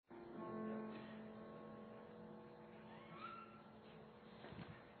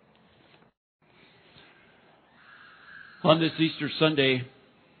On this Easter Sunday,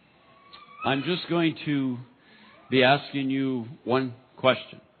 I'm just going to be asking you one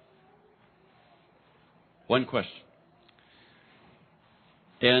question. One question.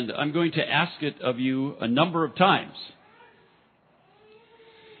 And I'm going to ask it of you a number of times.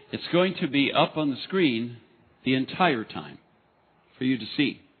 It's going to be up on the screen the entire time for you to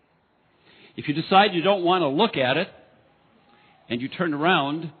see. If you decide you don't want to look at it and you turn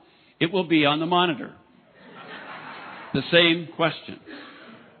around, it will be on the monitor. The same question.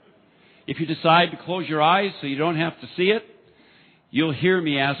 If you decide to close your eyes so you don't have to see it, you'll hear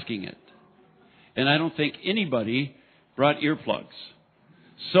me asking it. And I don't think anybody brought earplugs.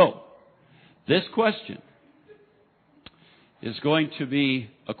 So, this question is going to be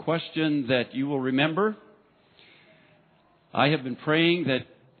a question that you will remember. I have been praying that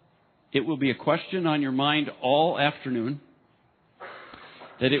it will be a question on your mind all afternoon.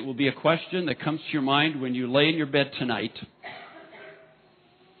 That it will be a question that comes to your mind when you lay in your bed tonight.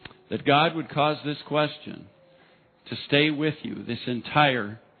 That God would cause this question to stay with you this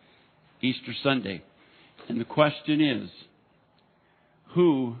entire Easter Sunday. And the question is,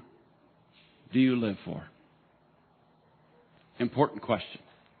 who do you live for? Important question.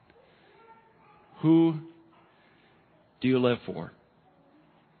 Who do you live for?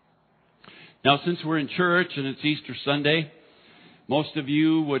 Now, since we're in church and it's Easter Sunday, most of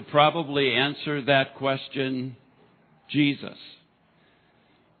you would probably answer that question, Jesus.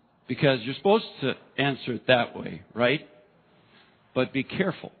 Because you're supposed to answer it that way, right? But be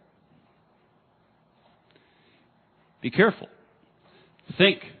careful. Be careful.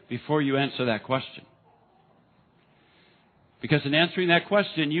 Think before you answer that question. Because in answering that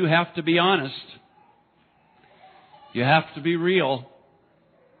question, you have to be honest. You have to be real.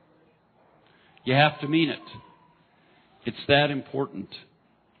 You have to mean it. It's that important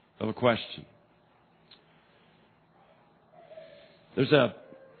of a question. There's a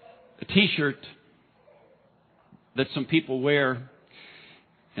T-shirt that some people wear,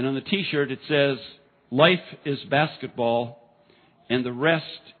 and on the T-shirt it says, "Life is basketball, and the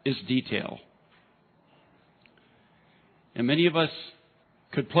rest is detail." And many of us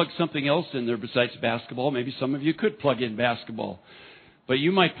could plug something else in there besides basketball. Maybe some of you could plug in basketball. But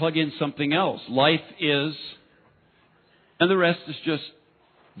you might plug in something else. Life is, and the rest is just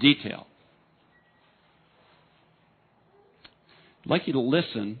detail. I'd like you to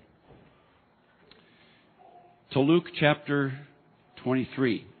listen to Luke chapter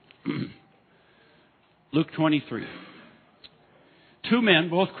 23. Luke 23. Two men,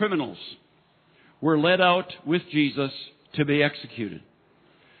 both criminals, were led out with Jesus to be executed.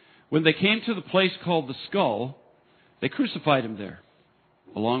 When they came to the place called the Skull, they crucified him there,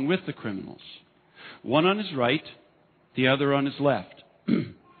 along with the criminals, one on his right, the other on his left.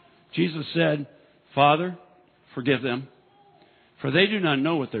 Jesus said, "Father, forgive them, for they do not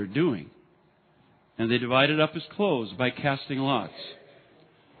know what they're doing." And they divided up his clothes by casting lots.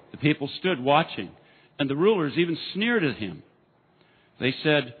 The people stood watching, and the rulers even sneered at him. They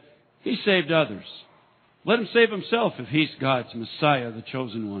said, "He saved others. Let him save himself if he's God's Messiah, the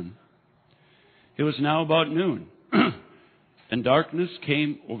chosen one." It was now about noon, and darkness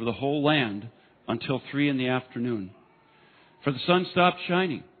came over the whole land until 3 p.m. For the sun stopped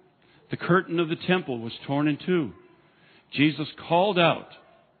shining. The curtain of the temple was torn in two. Jesus called out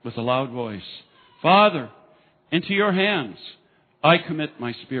with a loud voice, "Father, into your hands I commit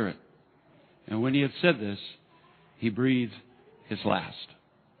my spirit." And when he had said this, he breathed his last.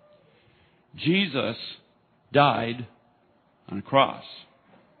 Jesus died on a cross.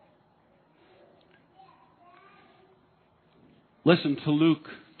 Listen to Luke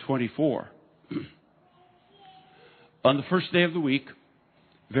 24. On the first day of the week,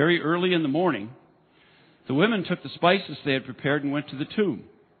 very early in the morning, the women took the spices they had prepared and went to the tomb.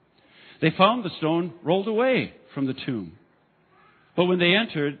 They found the stone rolled away from the tomb. But when they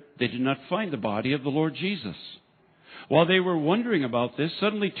entered, they did not find the body of the Lord Jesus. While they were wondering about this,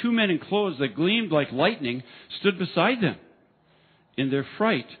 suddenly two men in clothes that gleamed like lightning stood beside them. In their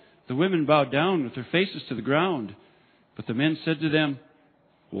fright, the women bowed down with their faces to the ground. But the men said to them,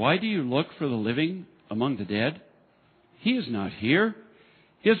 "Why do you look for the living among the dead? He is not here.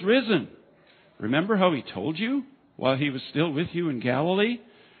 He has risen. Remember how he told you while he was still with you in Galilee?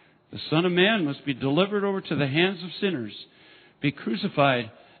 The Son of Man must be delivered over to the hands of sinners, be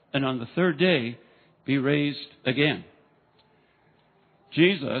crucified, and on the third day be raised again."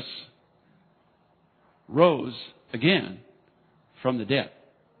 Jesus rose again from the dead.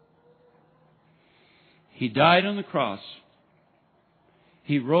 He died on the cross.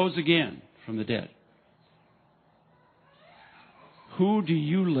 He rose again from the dead. Who do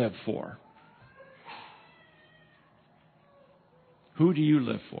you live for? Who do you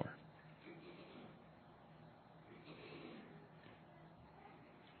live for?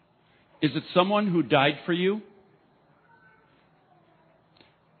 Is it someone who died for you?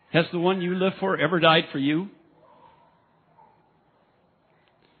 Has the one you live for ever died for you?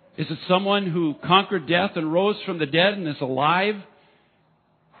 Is it someone who conquered death and rose from the dead and is alive?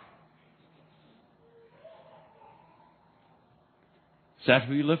 Is that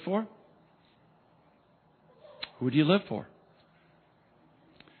who you live for? Who do you live for?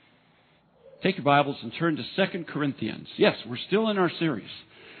 Take your Bibles and turn to 2 Corinthians. Yes, we're still in our series.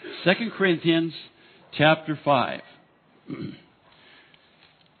 2 Corinthians chapter 5. We're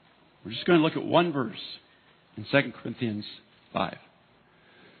just going to look at one verse in 2 Corinthians 5.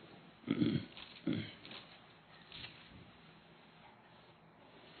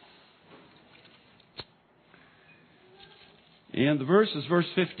 And the verse is verse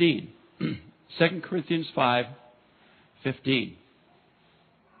 15. 2 Corinthians 5, 15.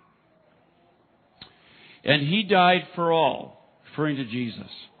 And he died for all, referring to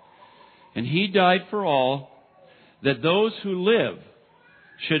Jesus. And he died for all, that those who live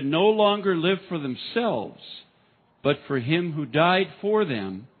should no longer live for themselves, but for him who died for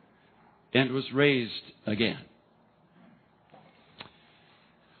them and was raised again.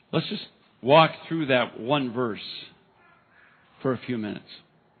 Let's just walk through that one verse for a few minutes.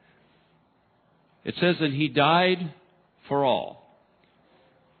 It says, and he died for all.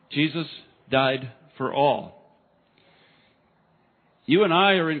 Jesus died for all. You and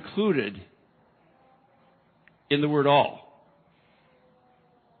I are included in the word all.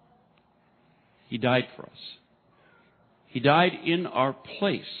 He died for us. He died in our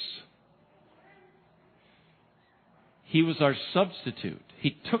place. He was our substitute.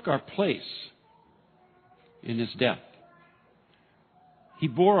 He took our place in his death. He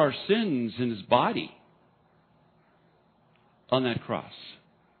bore our sins in his body on that cross.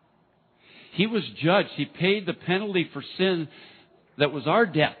 He was judged. He paid the penalty for sin that was our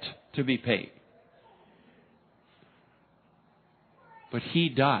debt to be paid. But he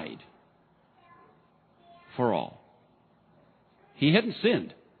died for all. He hadn't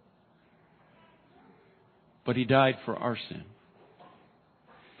sinned, but he died for our sin.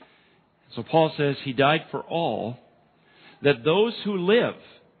 So Paul says he died for all, that those who live,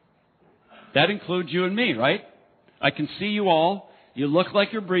 that includes you and me, right? I can see you all. You look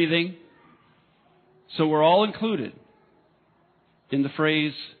like you're breathing. So we're all included in the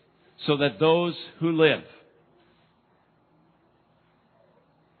phrase, so that those who live.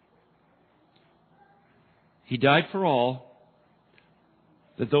 He died for all,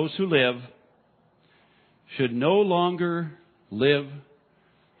 that those who live should no longer live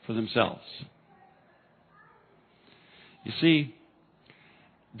for themselves. You see,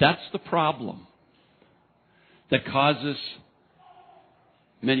 that's the problem that causes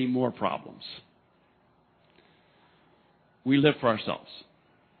many more problems. We live for ourselves.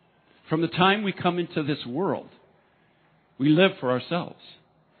 From the time we come into this world, we live for ourselves.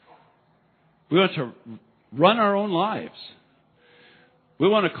 We want to run our own lives. We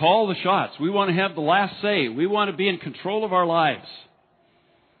want to call the shots. We want to have the last say. We want to be in control of our lives.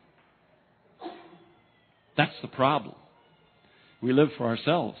 That's the problem. We live for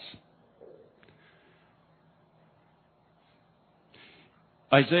ourselves.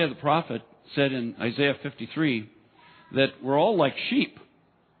 Isaiah the prophet said in Isaiah 53 that we're all like sheep.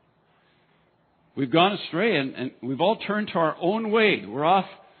 We've gone astray and we've all turned to our own way. We're off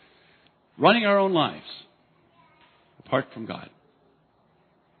running our own lives apart from God.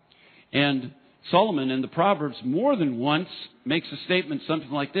 And Solomon in the Proverbs more than once makes a statement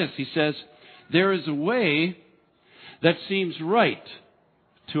something like this. He says, there is a way that seems right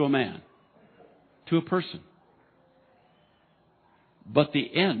to a man, to a person. But the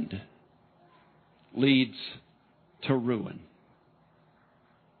end leads to ruin.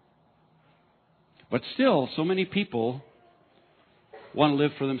 But still, so many people want to live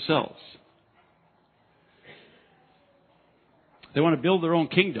for themselves. They want to build their own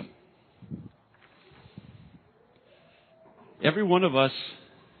kingdom. Every one of us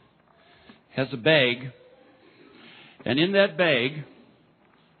has a bag, and in that bag,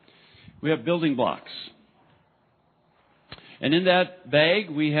 we have building blocks. And in that bag,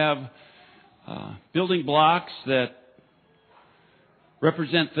 we have building blocks that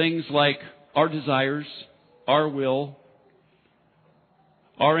represent things like our desires, our will,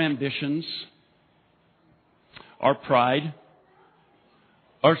 our ambitions, our pride,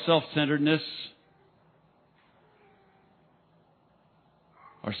 our self-centeredness,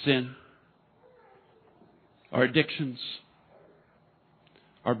 our sin, our addictions.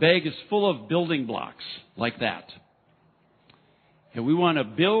 Our bag is full of building blocks like that. And we want to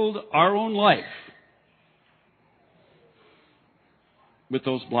build our own life with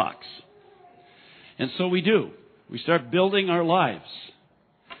those blocks. And so we do. We start building our lives.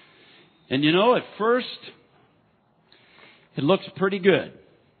 And at first, it looks pretty good.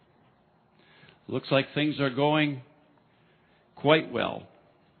 It looks like things are going quite well.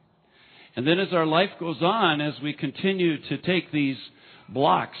 And then as our life goes on, as we continue to take these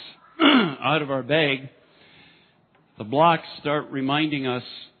blocks out of our bag, the blocks start reminding us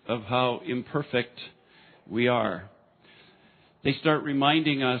of how imperfect we are. They start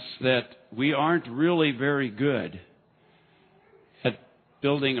reminding us that we aren't really very good at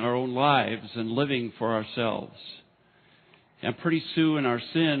building our own lives and living for ourselves. And pretty soon our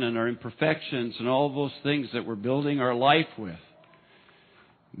sin and our imperfections and all those things that we're building our life with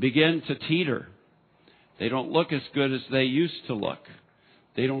begin to teeter. They don't look as good as they used to look.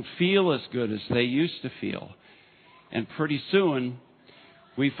 They don't feel as good as they used to feel. And pretty soon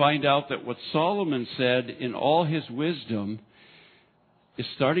we find out that what Solomon said in all his wisdom is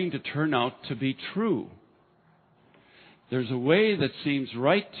starting to turn out to be true. There's a way that seems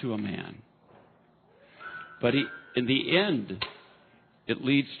right to a man, but in the end, it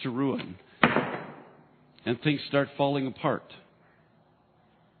leads to ruin, and things start falling apart.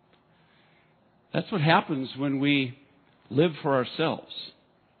 That's what happens when we live for ourselves.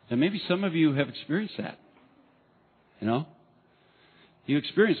 And maybe some of you have experienced that. You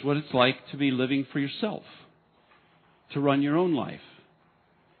experience what it's like to be living for yourself, to run your own life,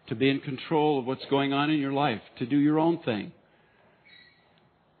 to be in control of what's going on in your life, to do your own thing.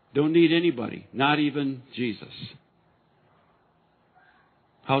 Don't need anybody, not even Jesus.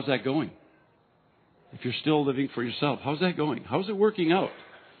 How's that going? If you're still living for yourself, how's that going? How's it working out?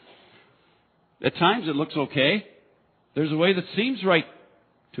 At times it looks okay. There's a way that seems right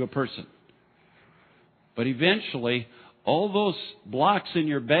to a person. But eventually, all those blocks in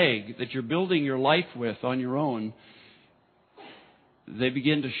your bag that you're building your life with on your own, they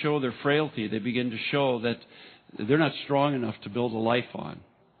begin to show their frailty. They begin to show that they're not strong enough to build a life on.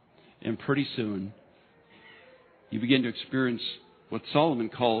 And pretty soon, you begin to experience what Solomon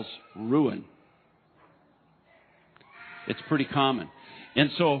calls ruin. It's pretty common. And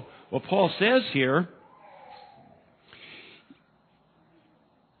so, what Paul says here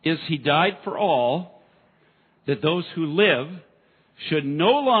is he died for all, that those who live should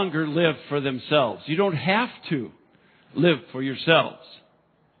no longer live for themselves. You don't have to live for yourselves,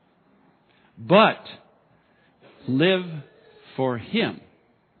 but live for Him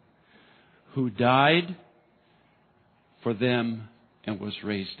who died for them and was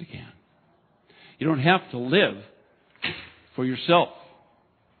raised again. You don't have to live for yourself.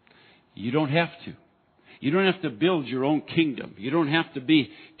 You don't have to. You don't have to build your own kingdom. You don't have to be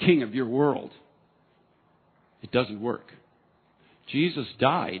king of your world. It doesn't work. Jesus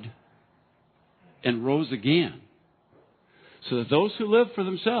died and rose again so that those who live for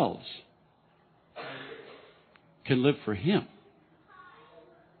themselves can live for Him,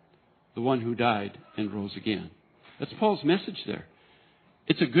 the one who died and rose again. That's Paul's message there.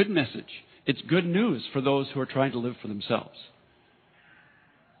 It's a good message. It's good news for those who are trying to live for themselves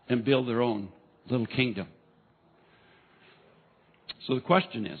and build their own little kingdom. So the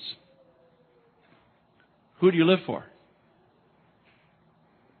question is, who do you live for?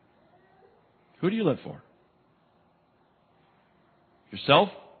 Who do you live for? Yourself?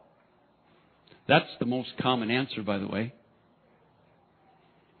 That's the most common answer, by the way.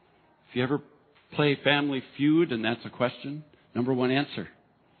 If you ever play Family Feud and that's a question, number one answer.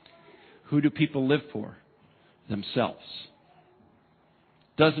 Who do people live for? Themselves.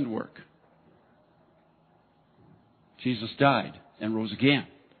 Doesn't work. Jesus died and rose again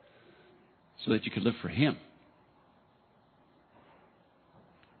so that you could live for Him.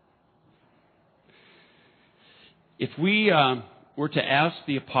 If we were to ask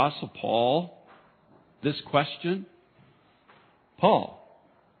the Apostle Paul this question, Paul,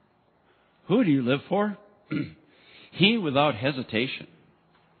 who do you live for? He, without hesitation,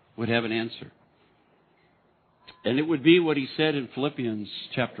 would have an answer. And it would be what he said in Philippians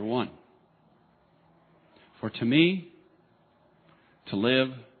chapter 1. For to me, to live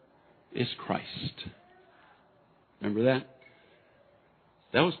is Christ. Remember that?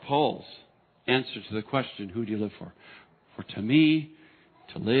 That was Paul's answer to the question, who do you live for? For to me,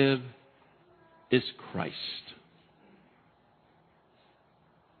 to live is Christ.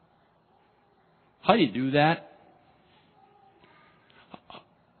 How do you do that?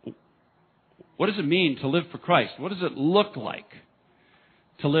 What does it mean to live for Christ? What does it look like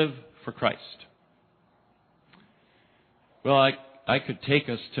to live for Christ? Well, I could take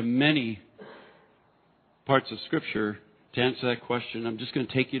us to many parts of Scripture to answer that question, I'm just going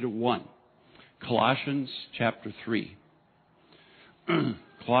to take you to one. Colossians chapter 3.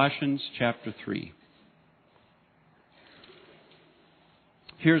 Colossians chapter 3.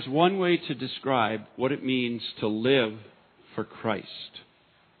 Here's one way to describe what it means to live for Christ.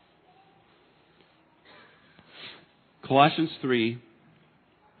 Colossians 3,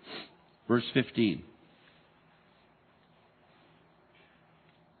 verse 15.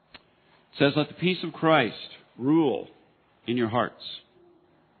 It says, "Let the peace of Christ rule in your hearts.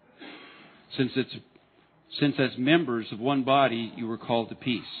 Since as members of one body you were called to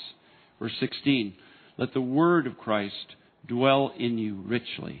peace." Verse 16, "Let the word of Christ dwell in you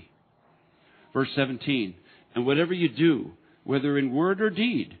richly." Verse 17, "And whatever you do, whether in word or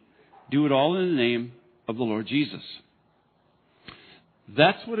deed, do it all in the name of the Lord Jesus."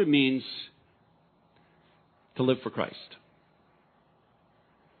 That's what it means to live for Christ.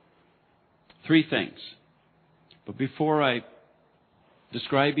 3 things. But before I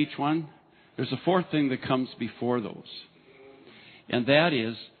describe each one, there's a 4th thing that comes before those. And that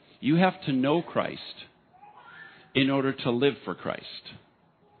is, you have to know Christ in order to live for Christ.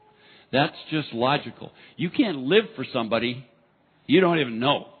 That's just logical. You can't live for somebody you don't even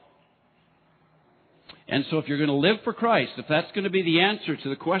know. And so if you're going to live for Christ, if that's going to be the answer to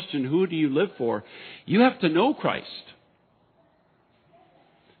the question, who do you live for, you have to know Christ.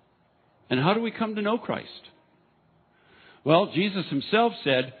 And how do we come to know Christ? Well, Jesus himself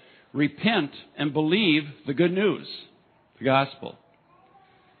said, repent and believe the good news, the gospel.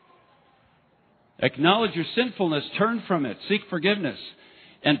 Acknowledge your sinfulness, turn from it, seek forgiveness,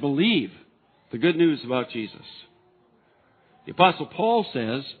 and believe the good news about Jesus. The Apostle Paul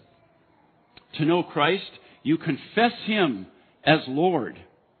says, to know Christ, you confess Him as Lord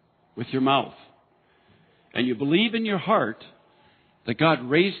with your mouth, and you believe in your heart that God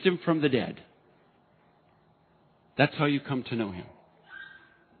raised Him from the dead. That's how you come to know Him.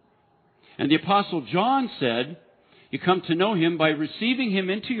 And the Apostle John said, you come to know Him by receiving Him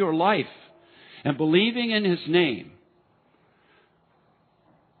into your life and believing in His name,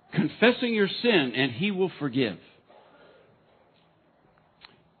 confessing your sin, and He will forgive.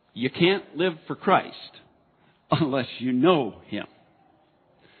 You can't live for Christ unless you know Him.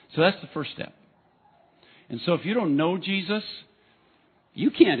 So that's the first step. And so if you don't know Jesus,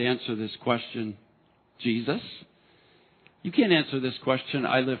 you can't answer this question, Jesus. You can't answer this question,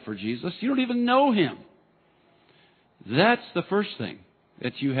 I live for Jesus. You don't even know Him. That's the first thing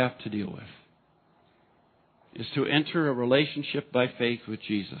that you have to deal with, is to enter a relationship by faith with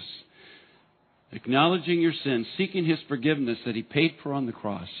Jesus. Acknowledging your sin, seeking His forgiveness that He paid for on the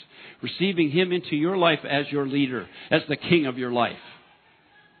cross, receiving Him into your life as your leader, as the king of your life,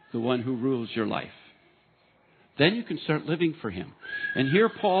 the one who rules your life. Then you can start living for Him. And here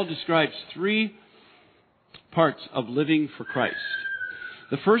Paul describes 3 parts of living for Christ.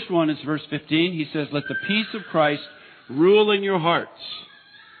 The first one is verse 15. He says, let the peace of Christ rule in your hearts.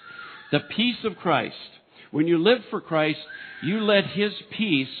 The peace of Christ. When you live for Christ, you let His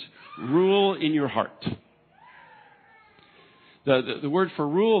peace rule in your heart. The word for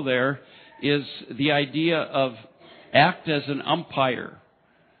rule there is the idea of act as an umpire,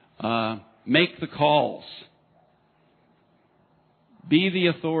 make the calls, be the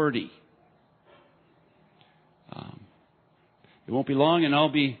authority. It won't be long and I'll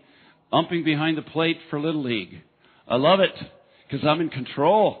be umping behind the plate for Little League. I love it because I'm in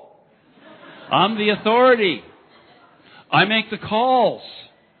control. I'm the authority. I make the calls.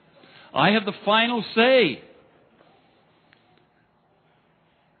 I have the final say.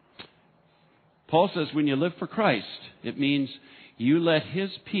 Paul says when you live for Christ, it means you let His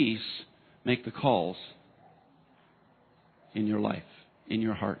peace make the calls in your life, in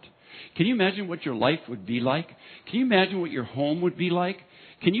your heart. Can you imagine what your life would be like? Can you imagine what your home would be like?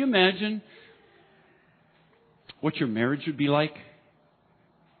 Can you imagine what your marriage would be like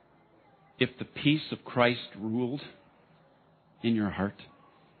if the peace of Christ ruled in your heart?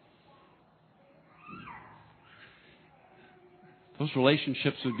 Those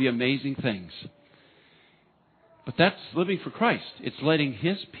relationships would be amazing things. But that's living for Christ. It's letting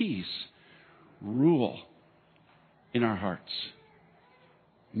His peace rule in our hearts.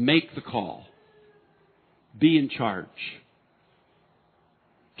 Make the call. Be in charge.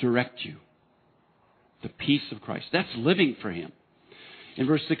 Direct you. The peace of Christ. That's living for Him. In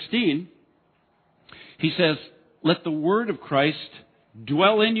verse 16, he says, let the word of Christ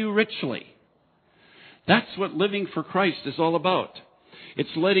dwell in you richly. That's what living for Christ is all about.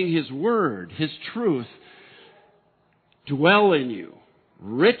 It's letting His word, His truth, dwell in you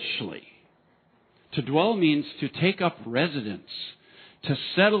richly. To dwell means to take up residence, to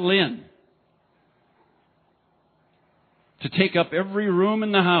settle in. to take up every room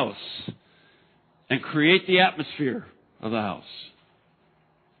in the house and create the atmosphere of the house.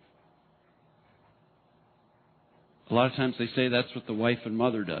 A lot of times they say that's what the wife and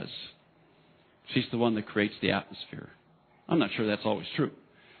mother does. She's the one that creates the atmosphere. I'm not sure that's always true.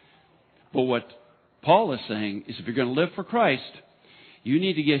 But what Paul is saying is if you're going to live for Christ, you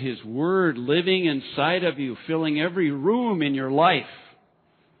need to get His Word living inside of you, filling every room in your life,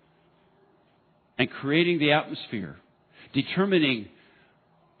 and creating the atmosphere, determining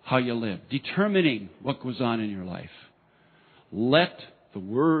how you live, determining what goes on in your life. Let the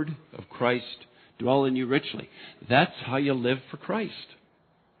Word of Christ dwell in you richly. That's how you live for Christ.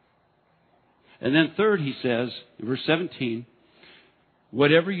 And then third, he says, in verse 17,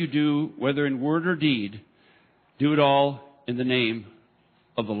 whatever you do, whether in word or deed, do it all in the name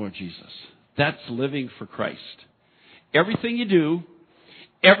of the Lord Jesus. That's living for Christ. Everything you do,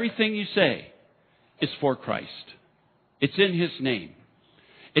 everything you say is for Christ. It's in His name.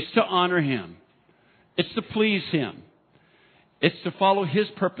 It's to honor Him. It's to please Him. It's to follow His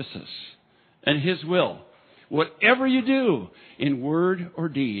purposes and His will. Whatever you do in word or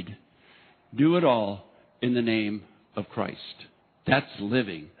deed, do it all in the name of Christ. That's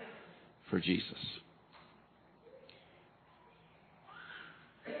living for Jesus.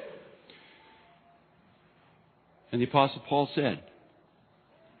 And the Apostle Paul said,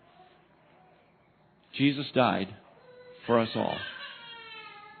 Jesus died for us all.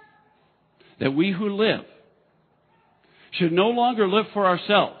 That we who live should no longer live for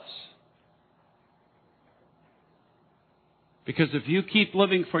ourselves. Because if you keep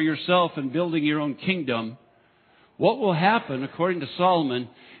living for yourself and building your own kingdom, what will happen, according to Solomon,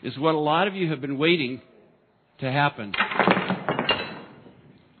 is what a lot of you have been waiting to happen.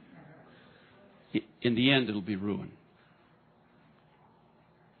 In the end, it'll be ruin.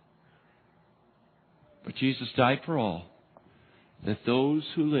 But Jesus died for all, that those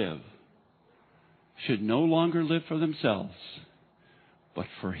who live should no longer live for themselves, but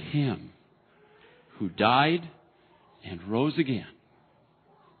for Him who died and rose again.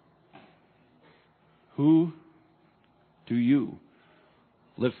 Who do you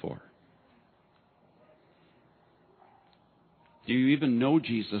live for? Do you even know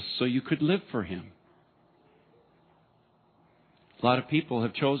Jesus so you could live for Him? A lot of people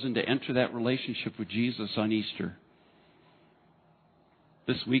have chosen to enter that relationship with Jesus on Easter,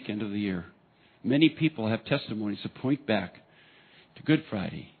 this weekend of the year. Many people have testimonies that point back to Good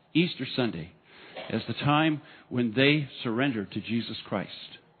Friday, Easter Sunday, as the time when they surrendered to Jesus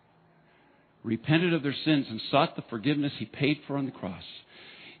Christ, repented of their sins and sought the forgiveness He paid for on the cross,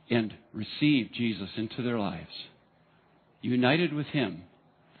 and received Jesus into their lives, united with Him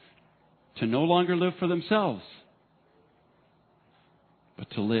to no longer live for themselves, but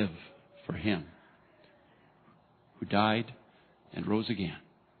to live for Him who died and rose again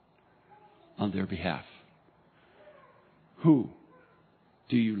on their behalf. Who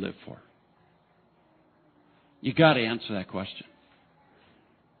do you live for? You got to answer that question.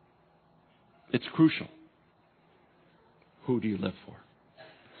 It's crucial. Who do you live for?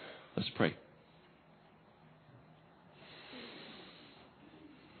 Let's pray.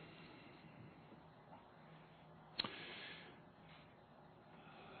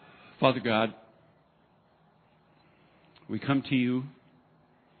 Father God, we come to You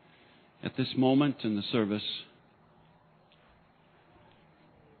at this moment in the service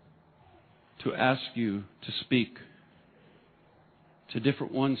to ask You to speak to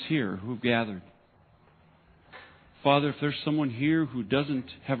different ones here who've gathered. Father, if there's someone here who doesn't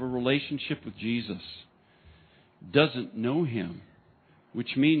have a relationship with Jesus, doesn't know Him,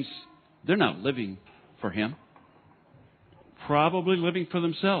 which means they're not living for Him, probably living for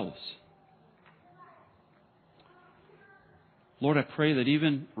themselves. Lord, I pray that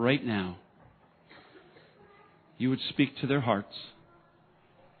even right now, You would speak to their hearts,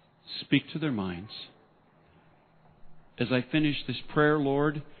 speak to their minds. As I finish this prayer,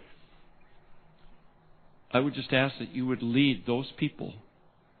 Lord, I would just ask that You would lead those people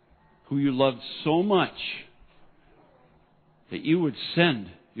who You loved so much that You would send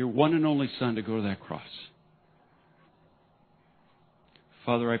Your one and only Son to go to that cross.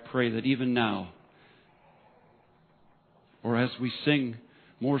 Father, I pray that even now, or as we sing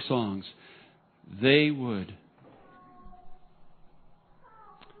more songs, they would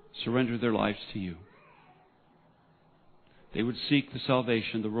surrender their lives to You. They would seek the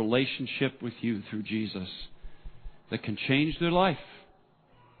salvation, the relationship with You through Jesus that can change their life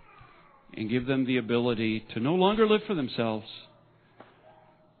and give them the ability to no longer live for themselves,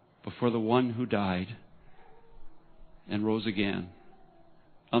 but for the one who died and rose again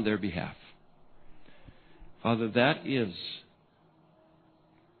on their behalf. Father, that is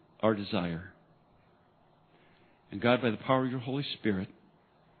our desire. And God, by the power of your Holy Spirit,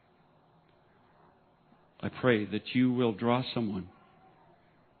 I pray that you will draw someone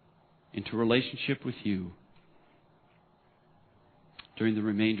into relationship with you during the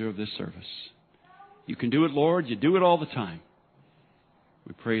remainder of this service. You can do it, Lord. You do it all the time.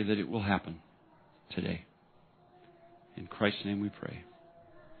 We pray that it will happen today. In Christ's name we pray.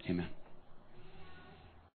 Amen.